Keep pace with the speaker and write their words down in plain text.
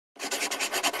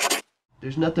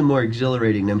There's nothing more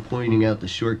exhilarating than pointing out the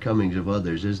shortcomings of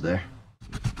others, is there?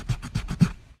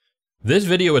 This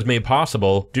video was made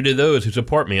possible due to those who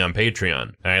support me on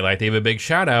Patreon. I'd like to give a big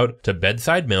shout out to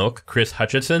Bedside Milk, Chris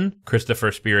Hutchison,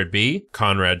 Christopher Spirit B,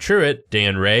 Conrad Truitt,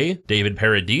 Dan Ray, David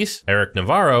Paradis, Eric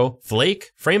Navarro,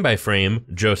 Flake, Frame by Frame,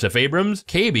 Joseph Abrams,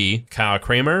 KB, Kyle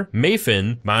Kramer,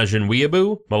 Mayfin, Majin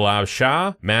Weeaboo, Malav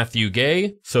Shah, Matthew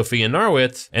Gay, Sophia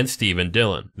Narwitz, and Stephen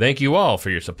Dillon. Thank you all for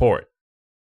your support.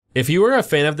 If you are a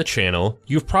fan of the channel,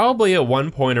 you've probably at one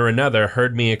point or another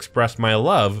heard me express my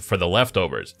love for The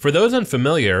Leftovers. For those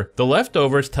unfamiliar, The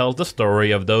Leftovers tells the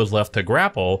story of those left to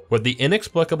grapple with the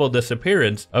inexplicable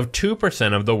disappearance of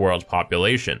 2% of the world's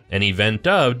population, an event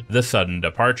dubbed the Sudden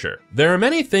Departure. There are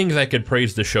many things I could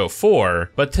praise the show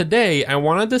for, but today I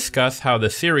want to discuss how the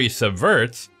series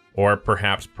subverts, or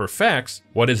perhaps perfects,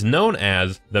 what is known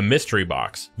as the mystery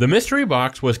box. The mystery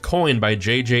box was coined by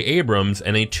J.J. Abrams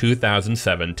in a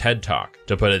 2007 TED Talk.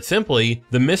 To put it simply,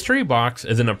 the mystery box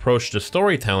is an approach to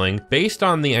storytelling based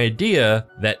on the idea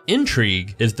that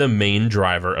intrigue is the main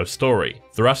driver of story.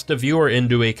 Thrust the viewer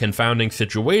into a confounding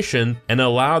situation and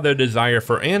allow their desire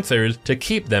for answers to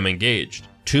keep them engaged.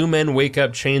 Two men wake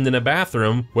up chained in a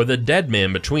bathroom with a dead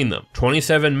man between them.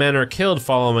 27 men are killed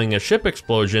following a ship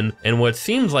explosion and what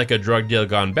seems like a drug deal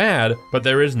gone bad, but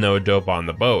there is no dope on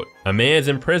the boat. A man is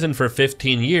in prison for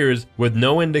 15 years with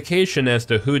no indication as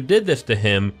to who did this to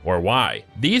him or why.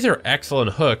 These are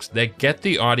excellent hooks that get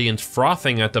the audience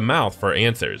frothing at the mouth for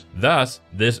answers. Thus,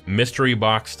 this mystery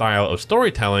box style of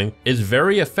storytelling is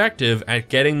very effective at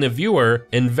getting the viewer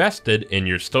invested in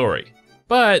your story.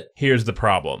 But here's the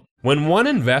problem. When one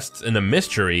invests in a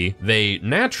mystery, they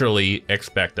naturally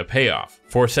expect a payoff,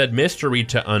 for said mystery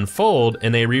to unfold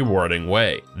in a rewarding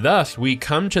way. Thus, we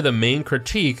come to the main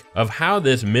critique of how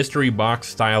this mystery box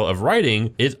style of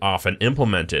writing is often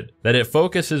implemented, that it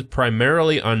focuses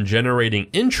primarily on generating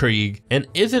intrigue and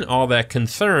isn't all that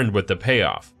concerned with the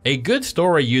payoff. A good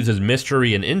story uses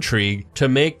mystery and intrigue to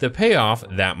make the payoff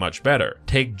that much better.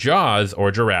 Take Jaws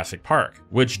or Jurassic Park,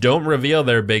 which don't reveal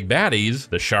their big baddies,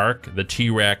 the shark, the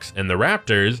T-Rex, and the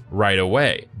raptors, right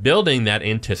away, building that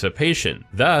anticipation,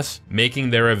 thus making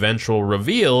their eventual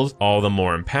reveals all the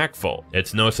more impactful.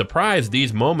 It's no surprise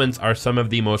these moments are some of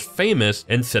the most famous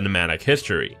in cinematic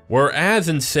history. Whereas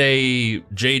in, say,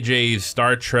 JJ's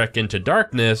Star Trek Into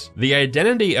Darkness, the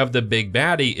identity of the big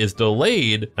baddie is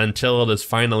delayed until it is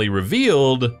finally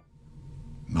revealed.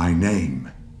 My name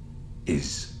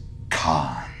is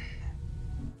Khan.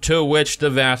 To which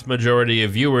the vast majority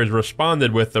of viewers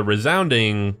responded with the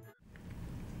resounding,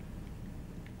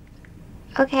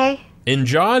 okay. In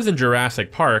Jaws and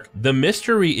Jurassic Park, the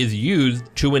mystery is used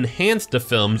to enhance the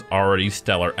film's already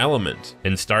stellar elements.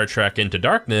 In Star Trek Into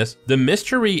Darkness, the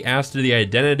mystery as to the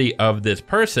identity of this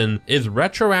person is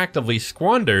retroactively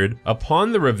squandered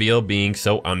upon the reveal being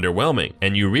so underwhelming,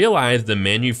 and you realize the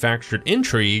manufactured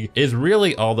intrigue is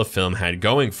really all the film had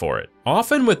going for it.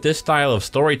 Often with this style of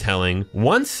storytelling,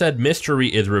 once said mystery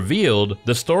is revealed,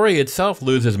 the story itself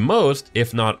loses most,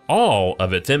 if not all,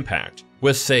 of its impact.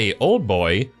 With, say,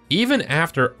 Oldboy, even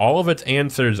after all of its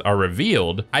answers are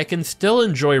revealed, I can still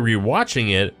enjoy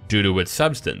rewatching it due to its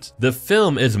substance. The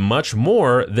film is much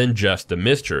more than just a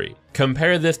mystery.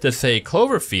 Compare this to, say,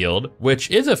 Cloverfield,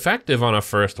 which is effective on a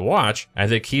first watch,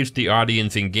 as it keeps the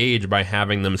audience engaged by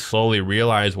having them slowly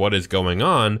realize what is going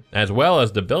on, as well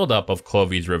as the buildup of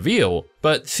Clovey's reveal.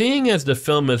 But seeing as the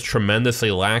film is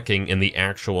tremendously lacking in the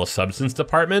actual substance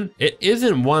department, it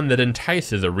isn't one that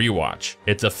entices a rewatch.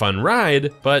 It's a fun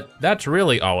ride, but that's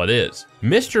really all it is.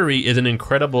 Mystery is an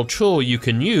incredible tool you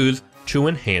can use to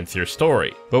enhance your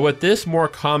story. But with this more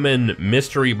common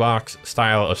mystery box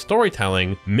style of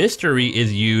storytelling, mystery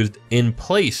is used in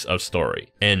place of story.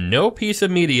 And no piece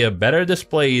of media better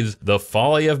displays the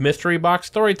folly of mystery box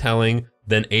storytelling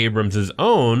than Abrams'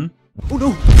 own. Oh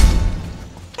no!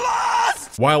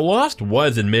 While Lost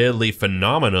was admittedly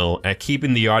phenomenal at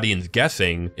keeping the audience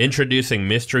guessing, introducing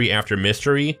mystery after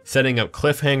mystery, setting up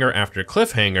cliffhanger after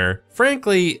cliffhanger,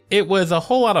 frankly, it was a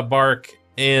whole lot of bark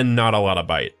and not a lot of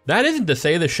bite. That isn't to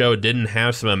say the show didn't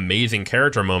have some amazing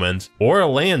character moments or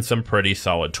land some pretty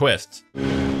solid twists.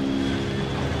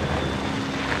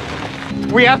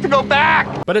 We have to go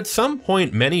back! But at some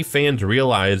point, many fans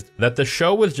realized that the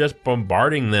show was just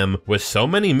bombarding them with so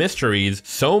many mysteries,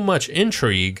 so much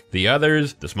intrigue, the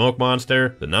others, the smoke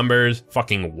monster, the numbers,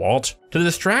 fucking Walt, to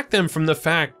distract them from the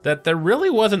fact that there really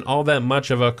wasn't all that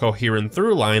much of a coherent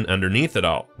through line underneath it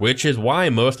all, which is why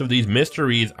most of these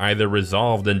mysteries either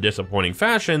resolved in disappointing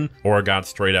fashion or got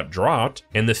straight up dropped,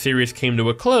 and the series came to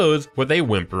a close with a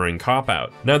whimpering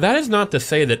cop-out. Now that is not to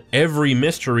say that every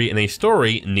mystery in a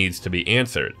story needs to be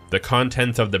answered. The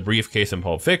contents of the briefcase in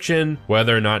Pulp Fiction,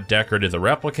 whether or not Deckard is a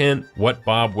replicant, what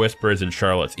Bob whispers in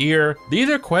Charlotte's ear, these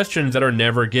are questions that are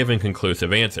never given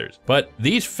conclusive answers. But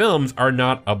these films are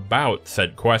not about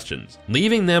said questions.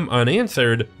 Leaving them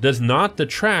unanswered does not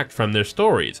detract from their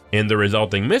stories, and the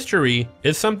resulting mystery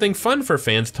is something fun for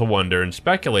fans to wonder and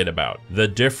speculate about. The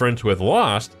difference with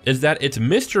Lost is that its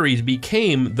mysteries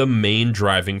became the main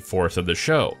driving force of the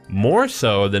show, more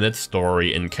so than its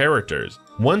story and characters.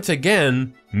 Once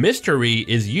again, mystery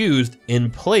is used in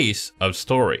place of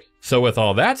story. So with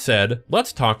all that said,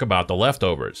 let's talk about The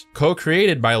Leftovers,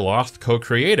 co-created by Lost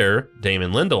co-creator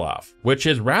Damon Lindelof, which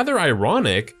is rather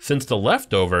ironic since The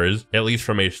Leftovers, at least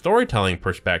from a storytelling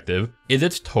perspective, is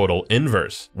its total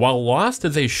inverse. While Lost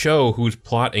is a show whose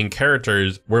plot and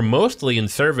characters were mostly in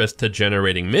service to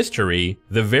generating mystery,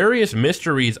 the various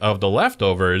mysteries of The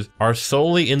Leftovers are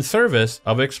solely in service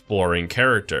of exploring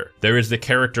character. There is the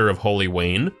character of Holy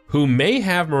Wayne, who may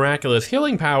have miraculous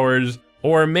healing powers,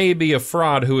 or may be a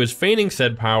fraud who is feigning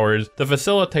said powers to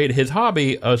facilitate his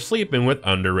hobby of sleeping with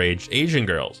underage Asian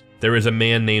girls. There is a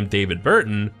man named David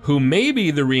Burton, who may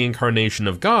be the reincarnation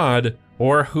of God,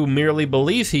 or who merely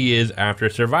believes he is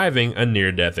after surviving a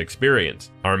near-death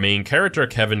experience. Our main character,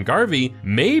 Kevin Garvey,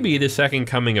 may be the second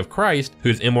coming of Christ,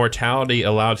 whose immortality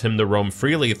allows him to roam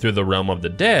freely through the realm of the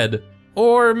dead,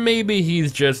 or maybe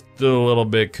he's just a little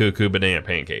bit cuckoo banana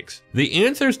pancakes. The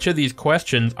answers to these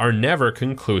questions are never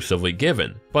conclusively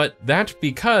given, but that's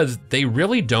because they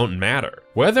really don't matter.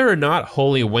 Whether or not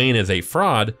Holy Wayne is a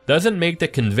fraud doesn't make the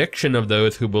conviction of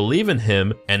those who believe in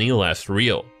him any less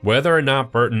real. Whether or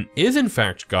not Burton is in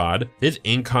fact God is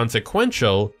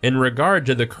inconsequential in regard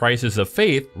to the crisis of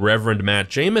faith Reverend Matt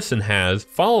Jameson has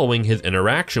following his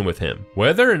interaction with him.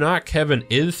 Whether or not Kevin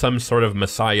is some sort of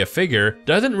messiah figure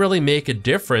doesn't really make a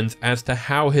difference as to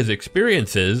how his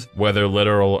experiences, whether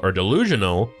literal or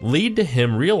delusional, lead to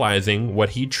him realizing what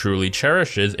he truly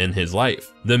cherishes in his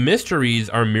life. The mysteries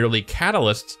are merely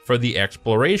catalysts for the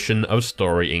exploration of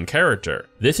story and character.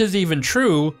 This is even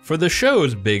true for the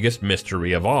show's biggest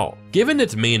mystery of all. Given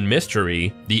its main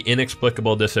mystery, the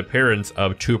inexplicable disappearance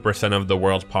of 2% of the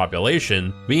world's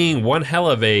population, being one hell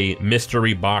of a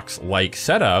mystery box-like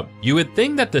setup, you would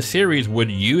think that the series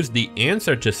would use the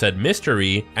answer to said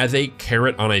mystery as a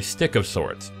carrot on a stick of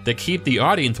sorts, to keep the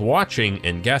audience watching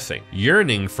and guessing,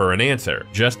 yearning for an answer,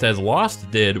 just as Lost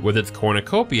did with its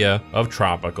cornucopia of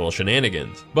tropical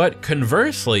shenanigans. But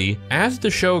conversely, as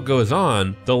the show goes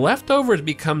on, The Leftovers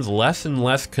becomes less and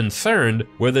less concerned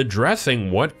with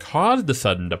addressing what caused the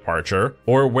sudden departure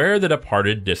or where the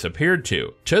departed disappeared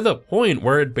to the point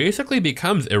where it basically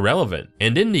becomes irrelevant,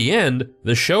 and in the end,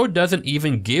 the show doesn't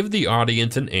even give the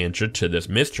audience an answer to this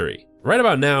mystery. Right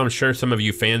about now, I'm sure some of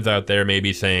you fans out there may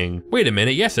be saying, wait a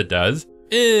minute, yes it does.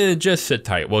 Just sit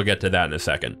tight, we'll get to that in a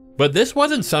second. But this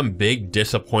wasn't some big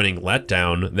disappointing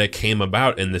letdown that came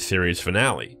about in the series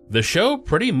finale. The show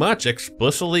pretty much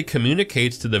explicitly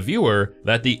communicates to the viewer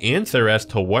that the answer as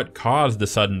to what caused the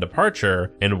sudden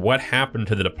departure and what happened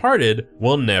to the departed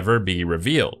will never be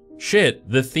revealed. Shit,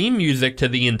 the theme music to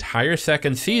the entire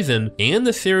second season and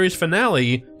the series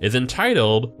finale is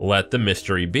entitled Let the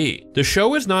Mystery Be. The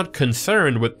show is not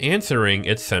concerned with answering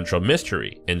its central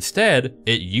mystery. Instead,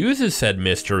 it uses said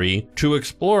mystery to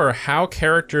explore how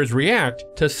characters react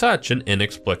to such an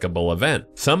inexplicable event.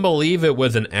 Some believe it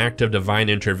was an act of divine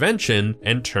intervention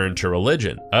and turn to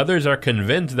religion. Others are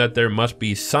convinced that there must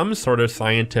be some sort of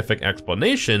scientific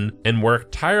explanation and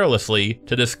work tirelessly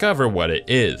to discover what it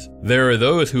is. There are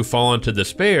those who fall into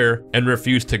despair and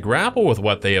refuse to grapple with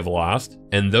what they have lost,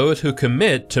 and those who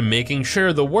commit to making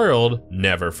sure the world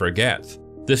never forgets.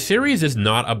 The series is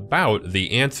not about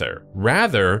the answer,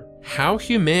 rather, how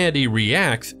humanity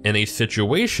reacts in a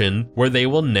situation where they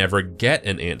will never get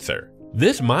an answer.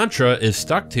 This mantra is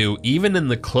stuck to even in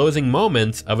the closing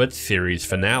moments of its series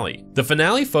finale. The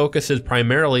finale focuses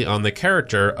primarily on the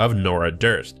character of Nora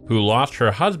Durst, who lost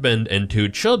her husband and 2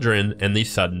 children in the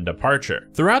sudden departure.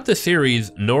 Throughout the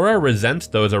series, Nora resents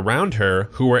those around her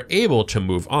who are able to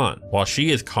move on, while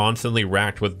she is constantly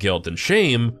racked with guilt and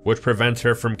shame, which prevents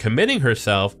her from committing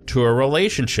herself to a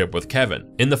relationship with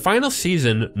Kevin. In the final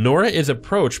season, Nora is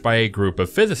approached by a group of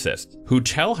physicists who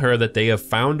tell her that they have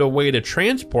found a way to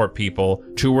transport people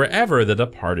to wherever the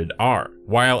departed are.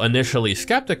 While initially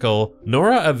skeptical,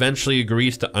 Nora eventually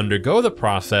agrees to undergo the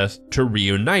process to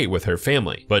reunite with her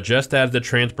family. But just as the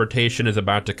transportation is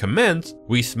about to commence,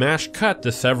 we smash cut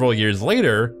to several years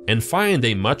later and find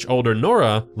a much older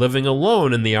Nora living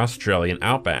alone in the Australian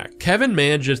outback. Kevin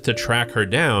manages to track her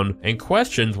down and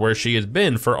questions where she has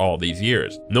been for all these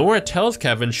years. Nora tells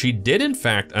Kevin she did in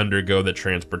fact undergo the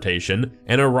transportation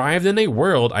and arrived in a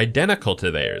world identical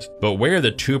to theirs, but where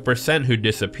the 2% who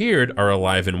disappeared are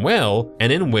alive and well,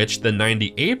 and in which the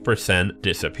 98%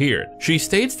 disappeared. She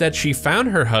states that she found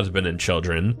her husband and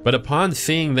children, but upon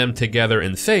seeing them together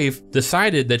and safe,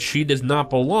 decided that she does not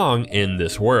belong in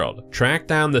this world. Tracked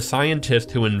down the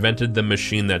scientist who invented the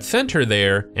machine that sent her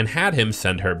there and had him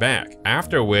send her back,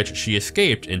 after which she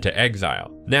escaped into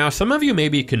exile. Now, some of you may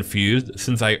be confused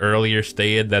since I earlier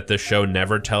stated that the show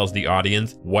never tells the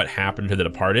audience what happened to the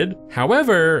departed.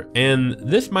 However, and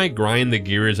this might grind the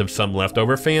gears of some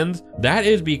Leftover fans, that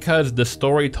is because the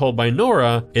story told by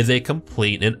Nora is a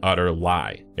complete and utter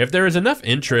lie. If there is enough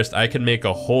interest, I can make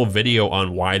a whole video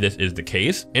on why this is the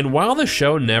case, and while the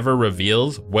show never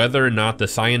reveals whether or not the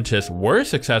scientists were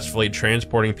successfully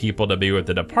transporting people to be with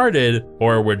the departed,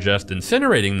 or were just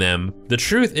incinerating them, the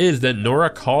truth is that Nora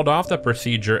called off the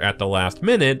procedure at the last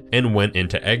minute and went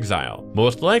into exile,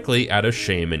 most likely out of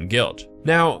shame and guilt.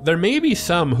 Now, there may be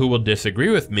some who will disagree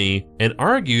with me and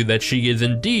argue that she is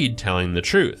indeed telling the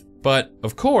truth, but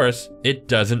of course, it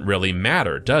doesn't really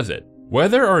matter, does it?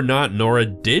 Whether or not Nora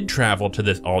did travel to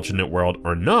this alternate world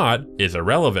or not is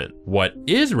irrelevant. What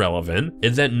is relevant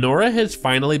is that Nora has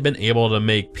finally been able to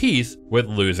make peace with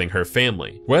losing her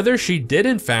family. Whether she did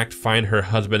in fact find her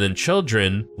husband and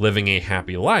children living a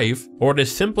happy life, or it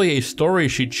is simply a story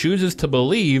she chooses to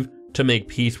believe to make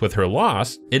peace with her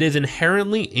loss, it is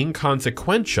inherently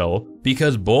inconsequential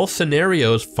because both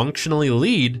scenarios functionally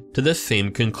lead to the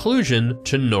same conclusion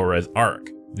to Nora's arc.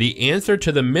 The answer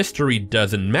to the mystery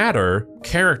doesn't matter,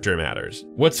 character matters.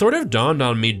 What sort of dawned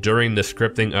on me during the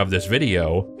scripting of this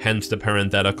video, hence the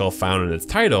parenthetical found in its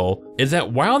title, is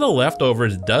that while The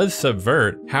Leftovers does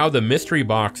subvert how the mystery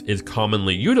box is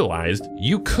commonly utilized,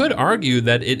 you could argue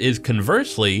that it is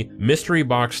conversely mystery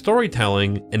box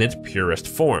storytelling in its purest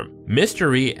form.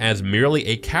 Mystery as merely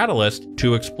a catalyst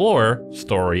to explore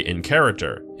story and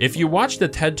character. If you watch the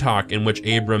TED Talk in which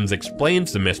Abrams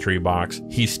explains the mystery box,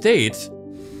 he states,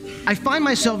 I find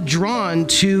myself drawn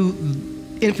to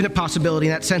infinite possibility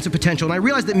and that sense of potential, and I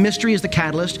realize that mystery is the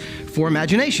catalyst for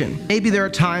imagination. Maybe there are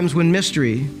times when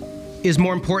mystery is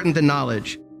more important than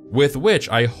knowledge. With which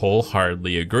I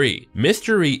wholeheartedly agree.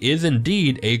 Mystery is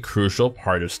indeed a crucial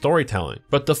part of storytelling,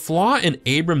 but the flaw in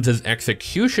Abrams'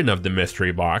 execution of the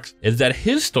mystery box is that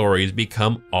his stories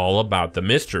become all about the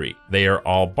mystery. They are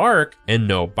all bark and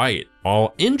no bite,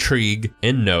 all intrigue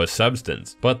and no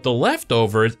substance. But The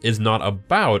Leftovers is not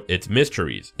about its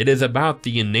mysteries. It is about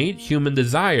the innate human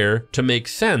desire to make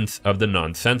sense of the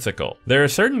nonsensical. There are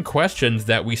certain questions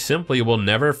that we simply will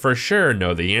never for sure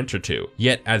know the answer to,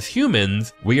 yet as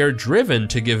humans, we are driven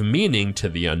to give meaning to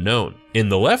the unknown. In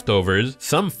The Leftovers,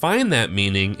 some find that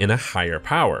meaning in a higher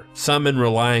power, some in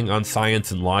relying on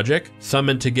science and logic, some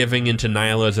into giving into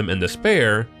nihilism and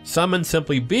despair, some in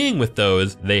simply being with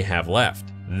those they have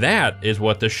left. That is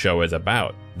what the show is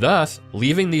about. Thus,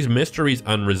 leaving these mysteries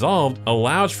unresolved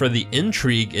allows for the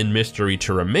intrigue and mystery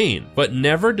to remain, but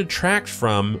never detracts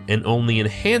from and only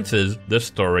enhances the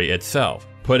story itself,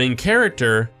 putting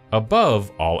character above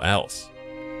all else.